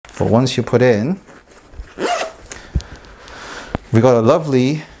But once you put in, we got a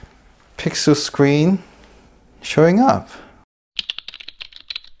lovely pixel screen showing up.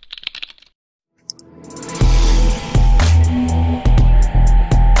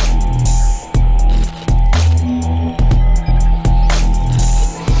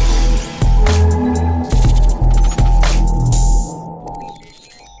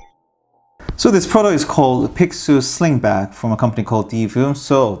 So this product is called Pixoo Sling bag from a company called Divoom.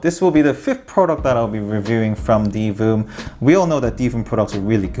 So this will be the 5th product that I'll be reviewing from Divoom. We all know that Divoom products are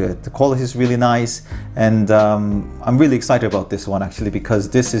really good. The quality is really nice, and I'm really excited about this one actually, because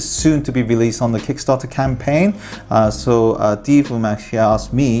this is soon to be released on the Kickstarter campaign. Divoom actually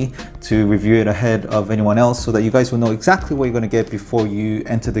asked me to review it ahead of anyone else so that you guys will know exactly what you're going to get before you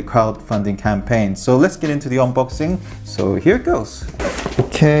enter the crowdfunding campaign. So let's get into the unboxing. So here it goes.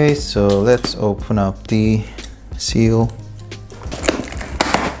 Okay, so let's open up the seal.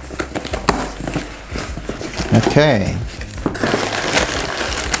 Okay.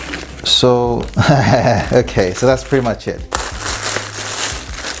 So, okay, so that's pretty much it.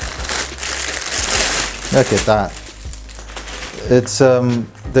 Look at that. It's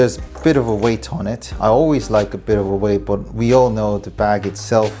there's a bit of a weight on it. I always like a bit of a weight, but we all know the bag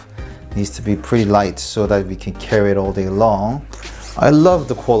itself needs to be pretty light so that we can carry it all day long. I love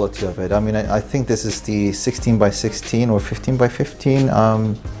the quality of it. I mean, I think this is the 16 by 16 or 15 by 15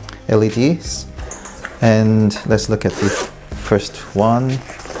 LEDs. And let's look at the first one.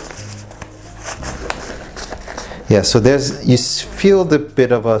 Yeah, so you feel the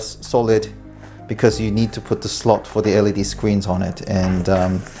bit of a solid because you need to put the slot for the LED screens on it. And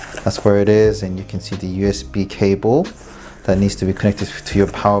that's where it is. And you can see the USB cable that needs to be connected to your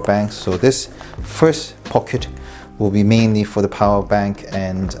power bank. So this first pocket will be mainly for the power bank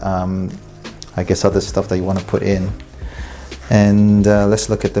and I guess other stuff that you want to put in. And let's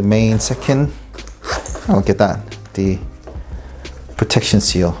look at the main second. Oh, look at that, the protection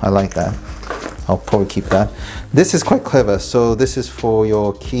seal. I like that. I'll probably keep that. This is quite clever. So this is for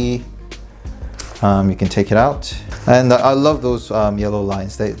your key. You can take it out. And I love those yellow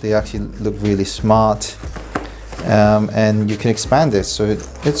lines. They actually look really smart. And you can expand this. So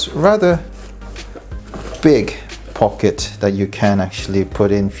it's rather big pocket that you can actually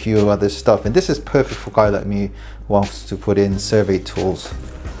put in few other stuff, and this is perfect for a guy like me who wants to put in survey tools.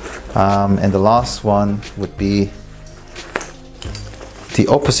 And the last one would be the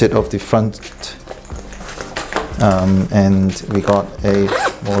opposite of the front, and we got a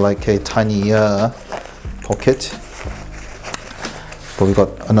more like a tinier pocket, but we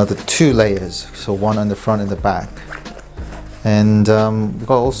got another 2 layers, so one on the front and the back, and we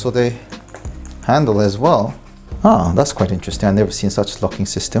got also the handle as well. Ah, that's quite interesting. I've never seen such locking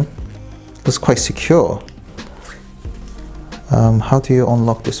system. Looks quite secure. How do you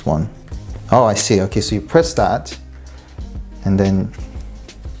unlock this one? Oh, I see. Okay, so you press that and then...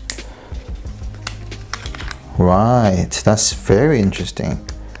 Right, that's very interesting.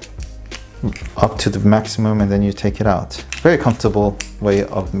 Up to the maximum and then you take it out. Very comfortable way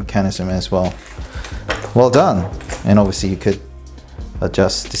of mechanism as well. Well done. And obviously you could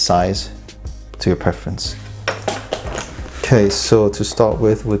adjust the size to your preference. Okay, so to start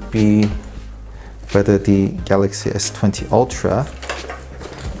with would be whether the Galaxy S20 Ultra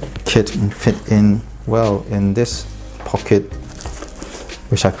can fit in well in this pocket,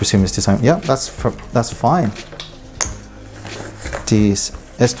 which I presume is designed. Yeah, that's fine. The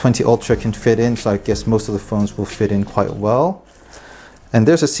S20 Ultra can fit in, so I guess most of the phones will fit in quite well. And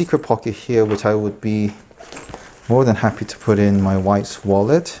there's a secret pocket here, which I would be more than happy to put in my wife's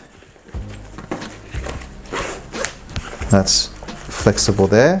wallet. That's flexible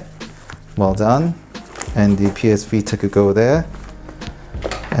there. Well done. And the PS Vita could go there.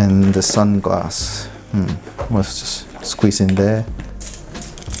 And the sunglass. Let's just squeeze in there.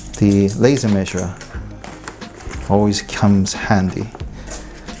 The laser measure always comes handy.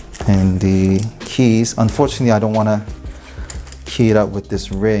 And the keys, unfortunately I don't want to key it up with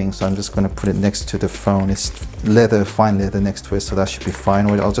this ring, so I'm just going to put it next to the phone. It's leather, fine leather next to it, so that should be fine.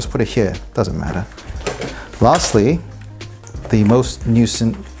 Or I'll just put it here, doesn't matter. Lastly, the most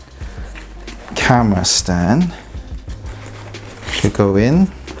nuisance camera stand could go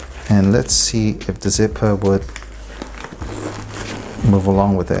in, and let's see if the zipper would move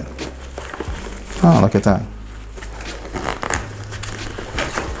along with it. Oh, look at that.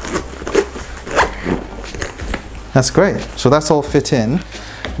 That's great. So that's all fit in.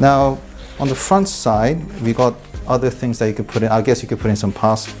 Now on the front side we got other things that you could put in. I guess you could put in some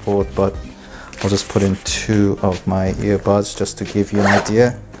passport, but I'll just put in 2 of my earbuds just to give you an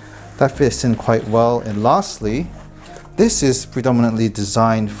idea. That fits in quite well. And lastly, this is predominantly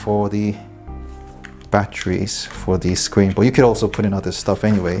designed for the batteries for the screen, but you could also put in other stuff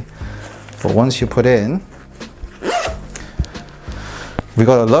anyway. But once you put in, we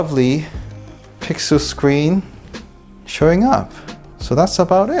got a lovely Pixoo screen showing up. So that's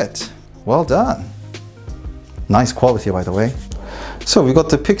about it. Well done. Nice quality, by the way. So we got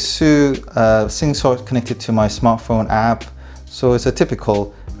the Pixoo Sling source connected to my smartphone app. So it's a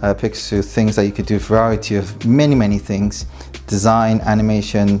typical Pixoo things that you could do, variety of many things: design,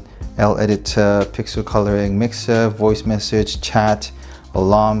 animation, L editor, pixel coloring, mixer, voice message, chat,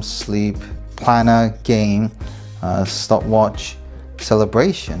 alarm, sleep, planner, game, stopwatch,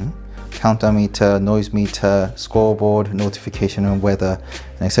 celebration, countdown meter, noise meter, scoreboard, notification and weather,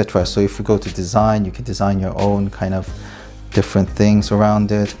 and etc. So if we go to design, you can design your own kind of different things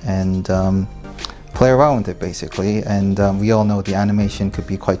around it and play around with it basically. And we all know the animation could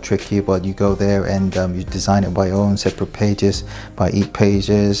be quite tricky, but you go there and you design it by your own separate pages, by each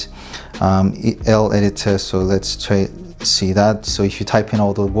pages. L editor, so let's try see that. So if you type in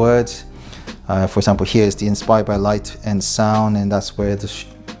all the words, for example, here is the inspired by light and sound, and that's where the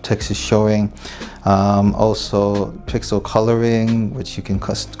text is showing. Also pixel coloring, which you can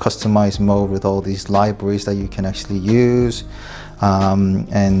customize mode with all these libraries that you can actually use. Yeah,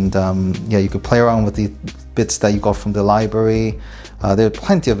 you could play around with the bits that you got from the library. There are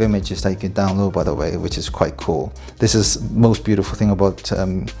plenty of images that you can download, by the way, which is quite cool. This is the most beautiful thing about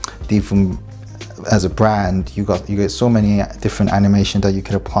Divoom as a brand. You get so many different animation that you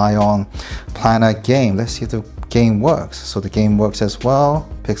can apply on. Planner, game. Let's see if the game works. So the game works as well.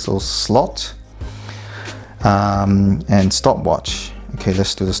 Pixel slot and stopwatch. Okay,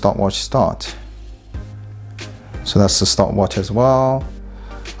 let's do the stopwatch start. So that's the stopwatch as well.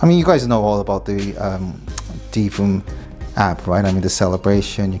 I mean, you guys know all about the Divoom app, right? I mean, the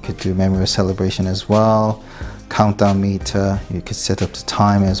celebration, you could do memory celebration as well. Countdown meter, you could set up the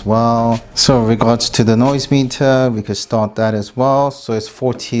time as well. So in regards to the noise meter, we could start that as well. So it's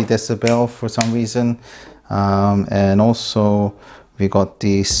 40 decibel for some reason. And also we got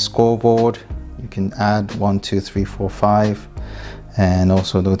the scoreboard. You can add 1, 2, 3, 4, 5. And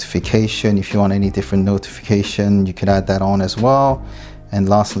also notification. If you want any different notification, you can add that on as well. And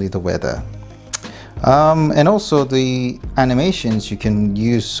lastly, the weather. And also the animations, you can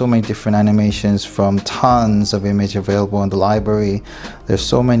use so many different animations from tons of image available in the library. There's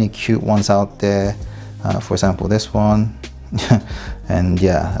so many cute ones out there. For example, this one. And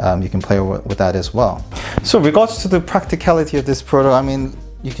yeah, you can play with that as well. So in regards to the practicality of this product, I mean,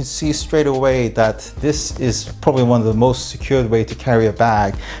 you can see straight away that this is probably one of the most secured way to carry a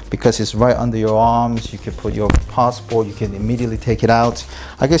bag, because it's right under your arms. You can put your passport, you can immediately take it out.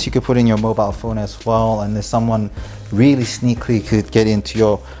 I guess you could put in your mobile phone as well, and if someone really sneakily could get into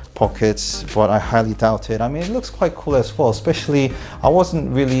your pockets, but I highly doubt it. I mean, it looks quite cool as well, especially I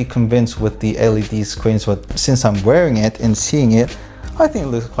wasn't really convinced with the LED screens, but since I'm wearing it and seeing it, I think it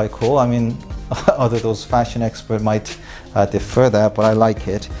looks quite cool. I mean, other those fashion experts might differ that, but I like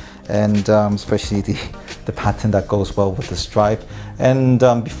it. And especially the pattern that goes well with the stripe. And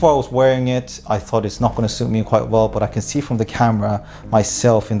before I was wearing it, I thought it's not going to suit me quite well, but I can see from the camera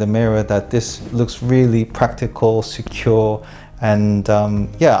myself in the mirror that this looks really practical, secure, and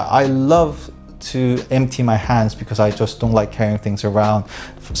yeah, I love to empty my hands because I just don't like carrying things around,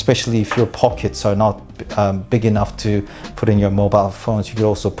 especially if your pockets are not big enough to put in your mobile phones. You could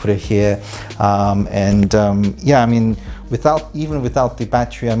also put it here. Yeah, I mean, even without the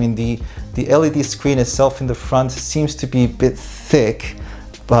battery, I mean, the LED screen itself in the front seems to be a bit thick,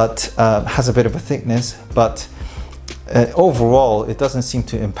 but has a bit of a thickness, but overall it doesn't seem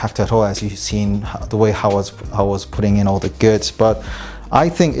to impact at all, as you've seen the way how I was putting in all the goods. But I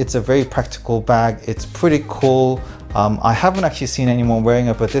think it's a very practical bag. It's pretty cool. I haven't actually seen anyone wearing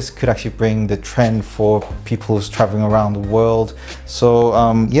it, but this could actually bring the trend for people who's traveling around the world. So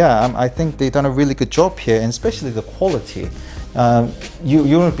yeah, I think they've done a really good job here, and especially the quality.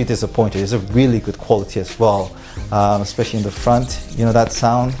 You won't be disappointed. It's a really good quality as well, especially in the front, you know, that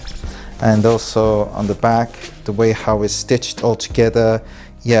sound. And also on the back, the way how it's stitched all together.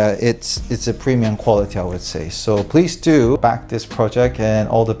 Yeah, it's a premium quality, I would say. So please do back this project, and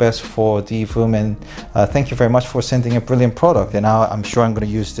all the best for Divoom. And thank you very much for sending a brilliant product. And I'm sure I'm going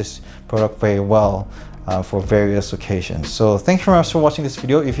to use this product very well for various occasions. So thank you very much for watching this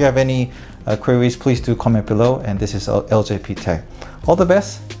video. If you have any queries, please do comment below. And this is LJP Tech. All the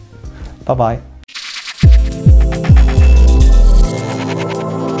best. Bye-bye.